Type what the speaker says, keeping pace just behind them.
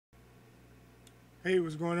Hey,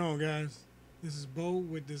 what's going on, guys? This is Bo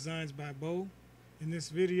with Designs by Bo. In this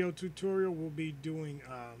video tutorial, we'll be doing,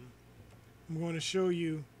 I'm going to show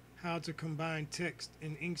you how to combine text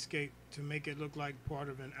in Inkscape to make it look like part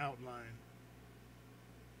of an outline.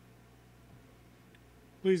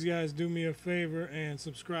 Please, guys, do me a favor and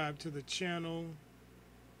subscribe to the channel.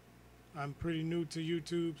 I'm pretty new to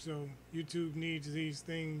YouTube, so YouTube needs these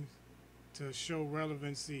things to show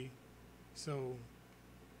relevancy. So,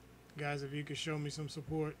 guys, if you could show me some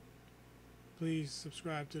support, please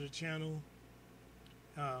subscribe to the channel.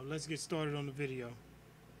 Let's get started on the video.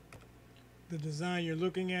 The design you're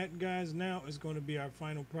looking at, guys, now is going to be our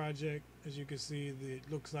final project. As you can see, it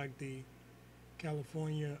looks like the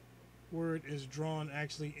California word is drawn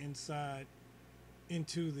actually inside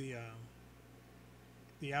into the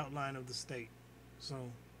outline of the state. So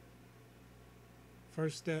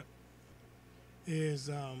first step is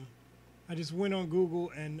I just went on Google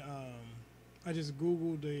and I just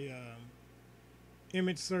Googled the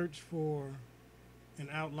image search for an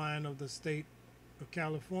outline of the state of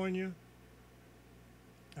California.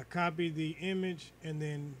 I copied the image and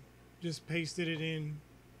then just pasted it in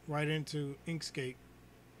right into Inkscape.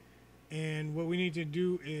 And what we need to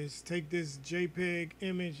do is take this JPEG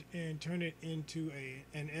image and turn it into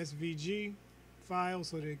an SVG file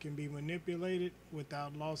so that it can be manipulated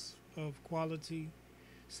without loss of quality.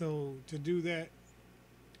 So to do that,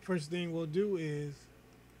 first thing we'll do is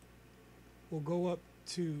we'll go up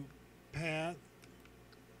to Path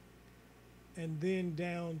and then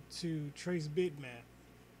down to Trace Bitmap.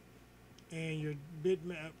 And your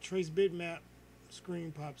Trace Bitmap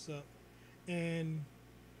screen pops up. And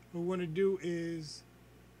what we want to do is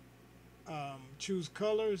choose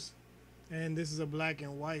colors, and this is a black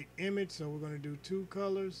and white image, so we're going to do 2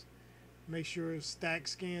 colors. Make sure stack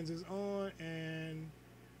scans is on and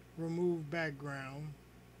remove background,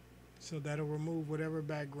 so that'll remove whatever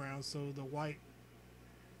background, so the white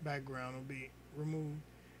background will be removed.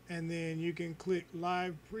 And then you can click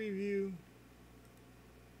live preview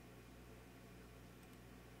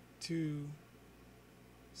to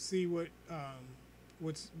see what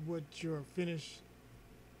your finished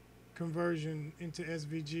conversion into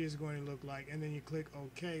SVG is going to look like. And then you click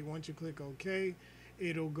OK. Once you click OK,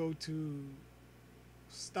 it'll go to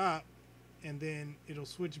stop, and then it'll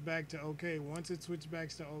switch back to OK. Once it switches back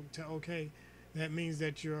to OK, that means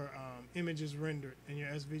that your image is rendered and your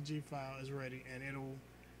SVG file is ready, and it'll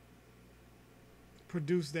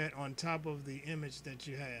produce that on top of the image that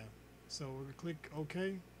you have. So we're going to click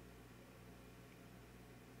OK.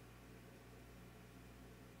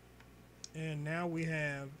 And now we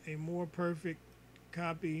have a more perfect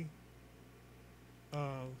copy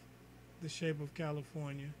of the shape of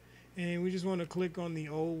California. And we just want to click on the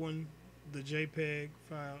old one, the JPEG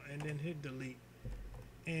file, and then hit delete.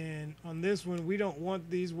 And on this one, we don't want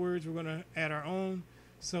these words. We're going to add our own.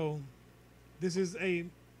 So this is a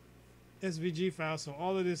SVG file, so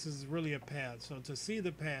all of this is really a path. So to see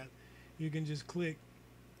the path, you can just click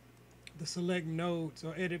the select nodes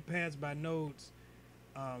or edit paths by nodes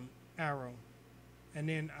arrow, and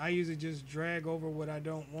then I usually just drag over what I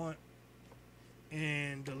don't want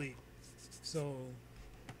and delete. So,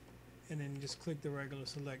 and then just click the regular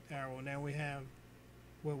select arrow. Now we have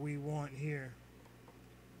what we want here.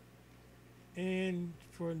 And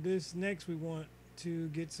for this next, we want to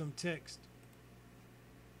get some text.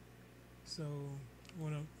 So I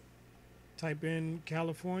want to type in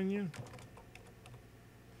California,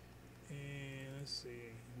 and let's see,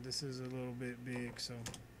 this is a little bit big, so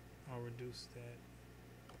I'll reduce that.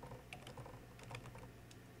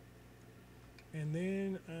 And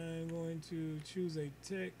then I'm going to choose a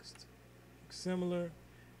text similar.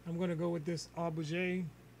 I'm going to go with this objet.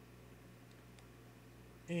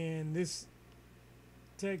 And this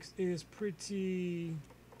text is pretty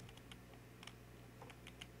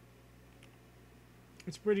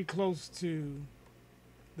close to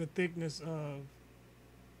the thickness of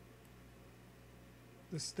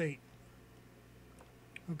the state.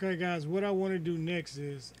 Okay, guys, what I want to do next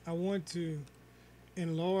is I want to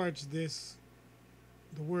enlarge this,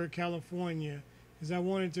 the word California, is I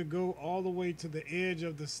want it to go all the way to the edge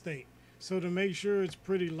of the state. So to make sure it's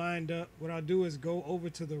pretty lined up, what I'll do is go over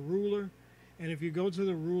to the ruler. And if you go to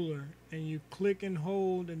the ruler and you click and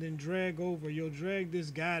hold and then drag over, you'll drag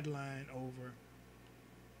this guideline over.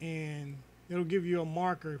 And it'll give you a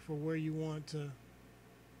marker for where you want to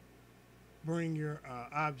bring your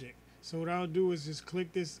object. So what I'll do is just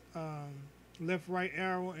click this left right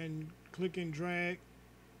arrow and click and drag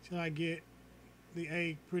till I get the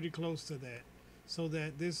A pretty close to that, so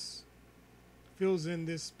that this fills in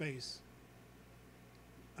this space.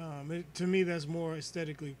 To me, that's more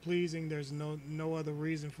aesthetically pleasing. There's no other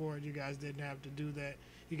reason for it. You guys didn't have to do that.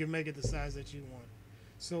 You can make it the size that you want.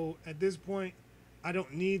 So at this point, I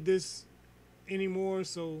don't need this anymore.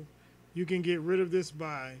 So you can get rid of this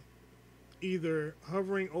by either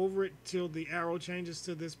hovering over it till the arrow changes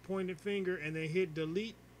to this pointed finger and then hit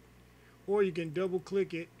delete, or you can double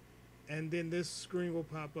click it and then this screen will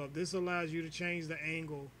pop up. This allows you to change the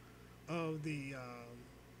angle of the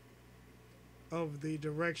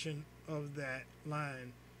direction of that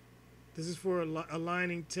line. This is for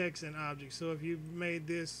aligning text and objects. So if you made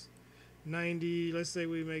this 90, let's say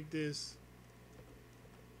we make this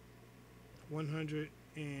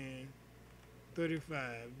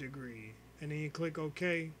 135 degree, and then you click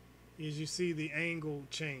OK, as you see the angle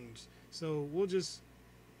change. So we'll just,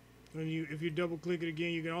 if you double click it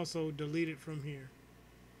again, you can also delete it from here.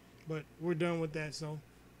 But we're done with that. So,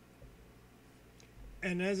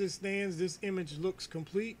 and as it stands, this image looks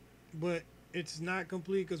complete, but it's not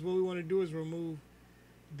complete because what we want to do is remove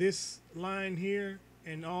this line here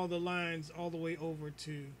and all the lines all the way over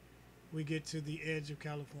to we get to the edge of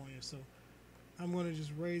California. So I'm going to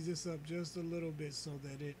just raise this up just a little bit so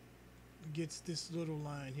that it gets this little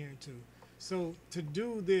line here too. So to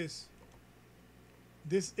do this,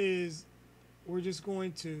 we're just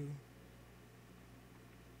going to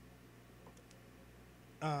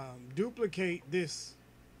duplicate this,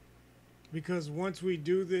 because once we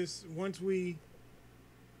do this,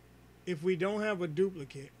 if we don't have a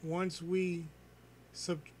duplicate, once we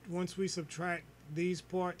subtract these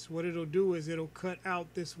parts, what it'll do is it'll cut out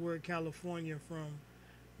this word California from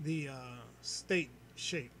the state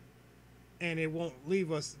shape, and it won't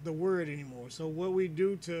leave us the word anymore. So what we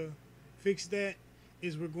do to fix that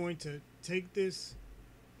is we're going to take this,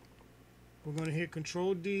 we're going to hit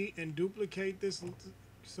Control D and duplicate this.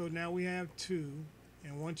 So now we have two,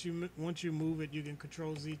 and once you move it, you can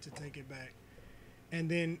Control Z to take it back. And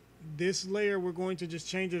then this layer, we're going to just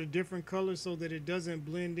change it a different color so that it doesn't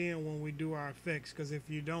blend in when we do our effects, because if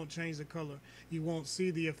you don't change the color, you won't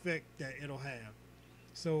see the effect that it'll have.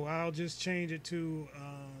 So I'll just change it to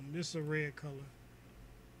just a red color,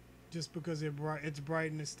 just because it's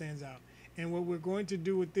bright and it stands out. And what we're going to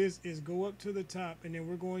do with this is go up to the top, and then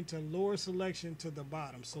we're going to lower selection to the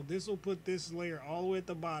bottom. So this will put this layer all the way at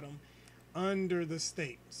the bottom under the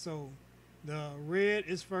state. So the red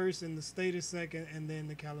is first and the state is second, and then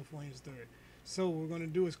the California is third. So what we're going to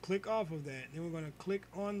do is click off of that. Then we're going to click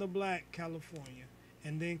on the black California,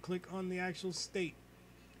 and then click on the actual state.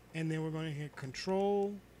 And then we're going to hit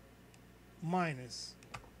Control minus,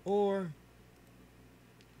 or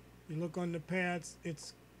you look on the paths, you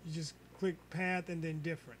just click path and then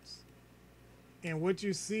difference. And what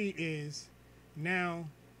you see is now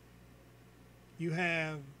you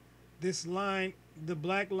have this line, the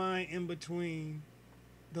black line in between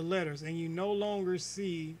the letters, and you no longer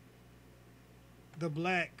see the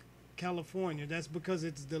black California. That's because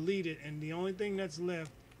it's deleted, and the only thing that's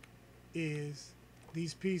left is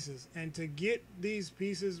these pieces. And to get these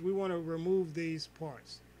pieces, we want to remove these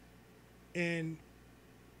parts. And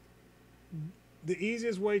the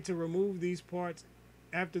easiest way to remove these parts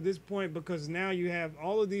after this point, because now you have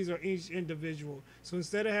all of these are each individual. So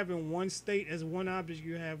instead of having one state as one object,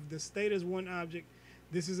 you have the state as one object.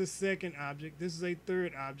 This is a second object. This is a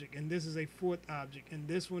third object. And this is a fourth object. And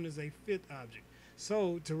this one is a fifth object.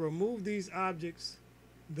 So to remove these objects,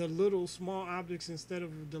 the little small objects, instead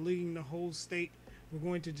of deleting the whole state, we're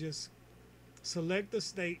going to just select the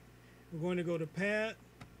state. We're going to go to Path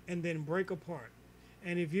and then Break Apart.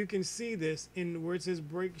 And if you can see this in where it says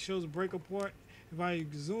shows break apart, if I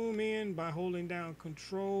zoom in by holding down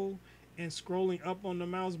Control and scrolling up on the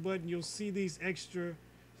mouse button, you'll see these extra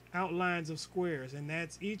outlines of squares, and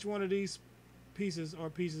that's each one of these pieces are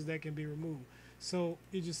pieces that can be removed. So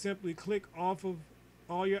you just simply click off of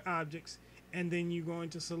all your objects, and then you're going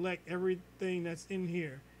to select everything that's in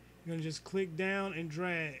here. You're going to just click down and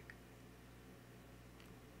drag,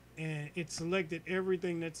 and it selected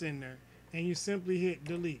everything that's in there. And you simply hit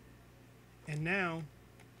delete, and now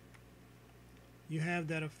you have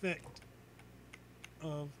that effect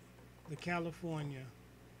of the California.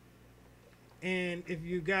 And if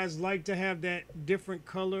you guys like to have that different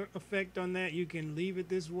color effect on that, you can leave it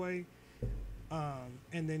this way, and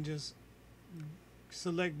then just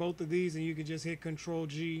select both of these, and you can just hit Control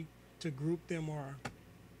G to group them, or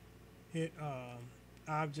hit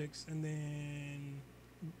objects and then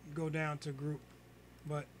go down to group.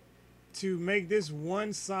 But to make this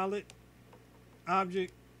one solid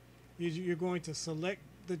object, you're going to select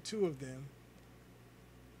the two of them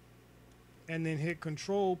and then hit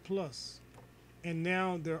Control plus, and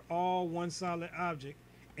now they're all one solid object.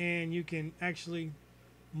 And you can actually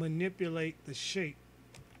manipulate the shape.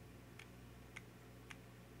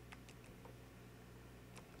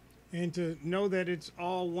 And to know that it's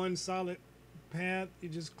all one solid path, you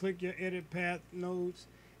just click your edit path nodes,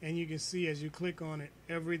 and you can see as you click on it,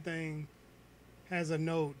 everything has a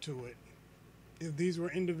node to it. If these were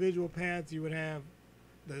individual paths, you would have,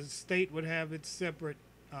 the state would have its separate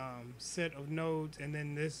set of nodes, and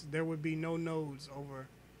then there would be no nodes over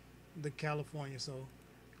the California. So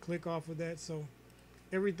click off of that. So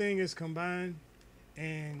everything is combined,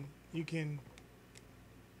 and you can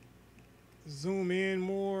zoom in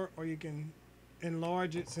more, or you can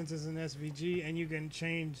enlarge it since it's an SVG, and you can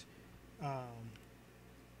change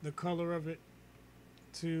the color of it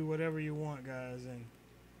to whatever you want, guys, and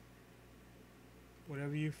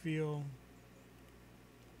whatever you feel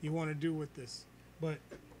you want to do with this. But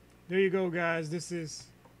there you go, guys. This is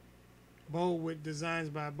Bo with Designs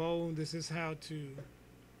by Bo. This is how to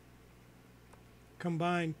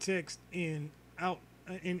combine text in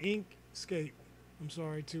Inkscape. I'm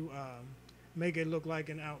sorry, to make it look like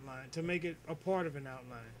an outline, to make it a part of an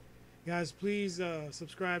outline. Guys, please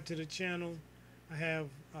subscribe to the channel. I have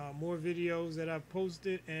more videos that I've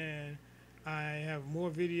posted, and I have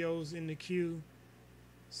more videos in the queue.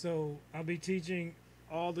 So I'll be teaching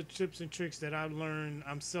all the tips and tricks that I've learned.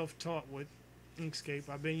 I'm self-taught with Inkscape.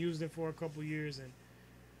 I've been using it for a couple years, and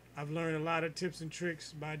I've learned a lot of tips and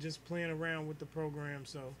tricks by just playing around with the program.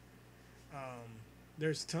 So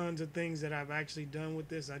there's tons of things that I've actually done with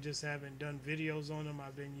this. I just haven't done videos on them.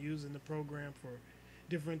 I've been using the program for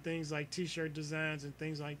different things like t-shirt designs and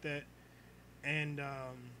things like that. And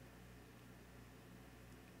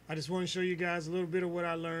I just want to show you guys a little bit of what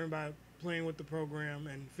I learned by playing with the program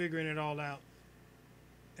and figuring it all out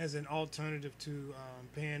as an alternative to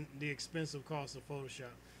paying the expensive cost of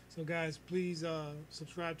Photoshop. So guys, please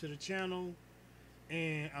subscribe to the channel,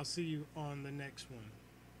 and I'll see you on the next one.